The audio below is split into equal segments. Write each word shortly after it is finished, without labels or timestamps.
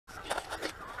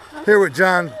Here with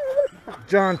John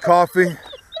Coffey,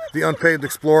 the Unpaved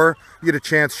Explorer. You get a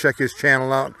chance, check his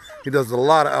channel out. He does a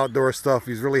lot of outdoor stuff.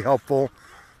 He's really helpful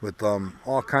with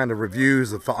all kind of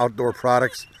reviews of outdoor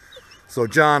products. So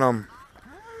John,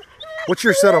 what's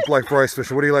your setup like for ice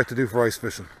fishing? What do you like to do for ice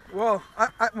fishing? Well,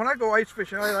 when I go ice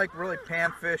fishing, I like really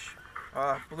panfish,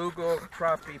 bluegill,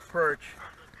 crappie, perch.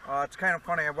 It's kind of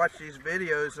funny, I watch these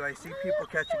videos and I see people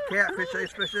catching catfish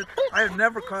ice fishing. I have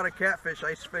never caught a catfish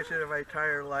ice fishing in my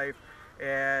entire life,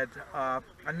 and I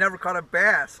never caught a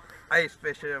bass ice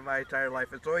fishing in my entire life.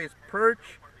 It's always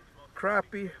perch,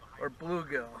 crappie, or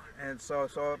bluegill, and so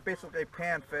basically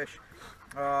panfish.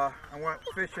 I went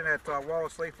fishing at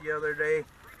Wallace Lake the other day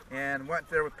and went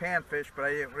there with panfish, but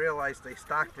I didn't realize they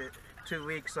stocked it 2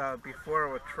 weeks before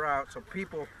with trout. So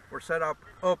people were set up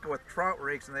with trout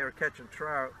rigs and they were catching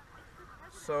trout.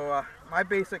 So my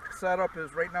basic setup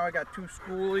is right now I got 2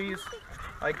 schoolies.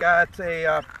 I got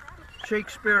a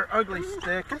Shakespeare ugly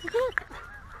stick.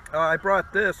 I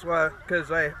brought this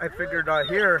because I figured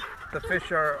here the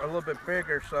fish are a little bit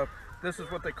bigger. So this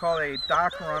is what they call a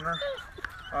dock runner.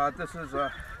 This is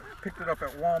picked it up at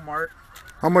Walmart.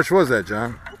 How much was that,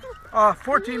 John?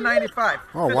 $14.95.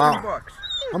 Oh wow! $15.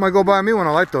 I might go buy me one.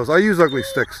 I like those. I use ugly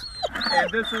sticks. And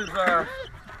this is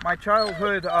my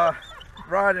childhood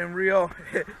rod and reel.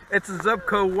 It's a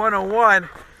Zebco 101,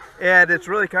 and it's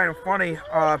really kind of funny.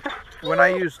 When I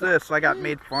use this, I got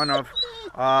made fun of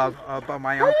by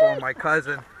my uncle and my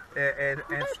cousin and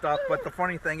stuff. But the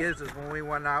funny thing is when we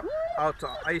went out to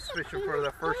ice fishing for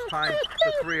the first time,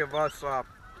 the 3 of us,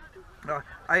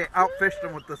 I outfished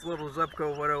them with this little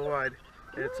Zebco 101.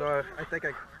 It's I think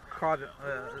I caught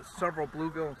several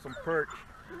bluegill and some perch,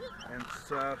 and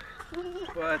so,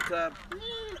 but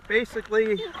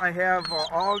basically I have an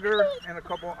auger and a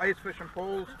couple ice fishing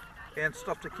poles and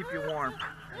stuff to keep you warm.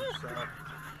 And so,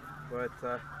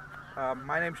 but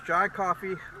my name's John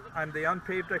Coffey. I'm the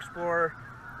Unpaved Explorer.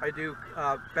 I do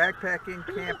backpacking,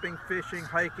 camping, fishing,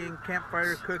 hiking,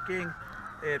 campfire cooking,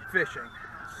 and fishing.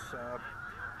 So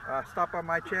stop on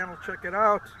my channel, check it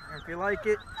out, and if you like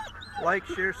it, like,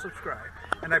 share, subscribe.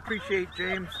 And I appreciate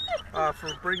James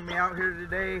for bringing me out here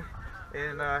today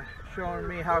and showing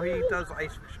me how he does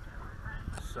ice fishing.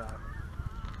 So.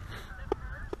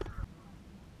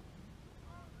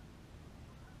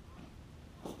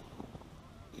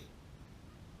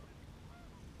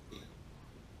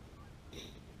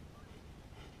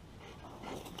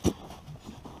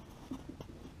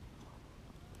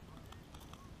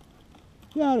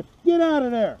 Get out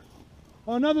of there.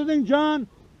 Oh, another thing, John,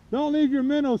 don't leave your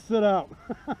minnows sit out.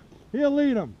 He'll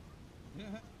eat them.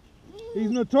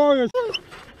 He's notorious.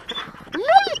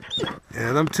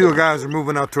 Yeah, them 2 guys are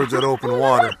moving out towards that open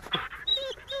water.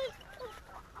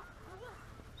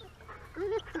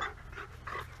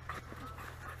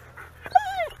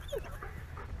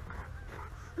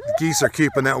 The geese are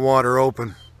keeping that water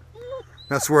open.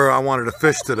 That's where I wanted to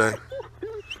fish today.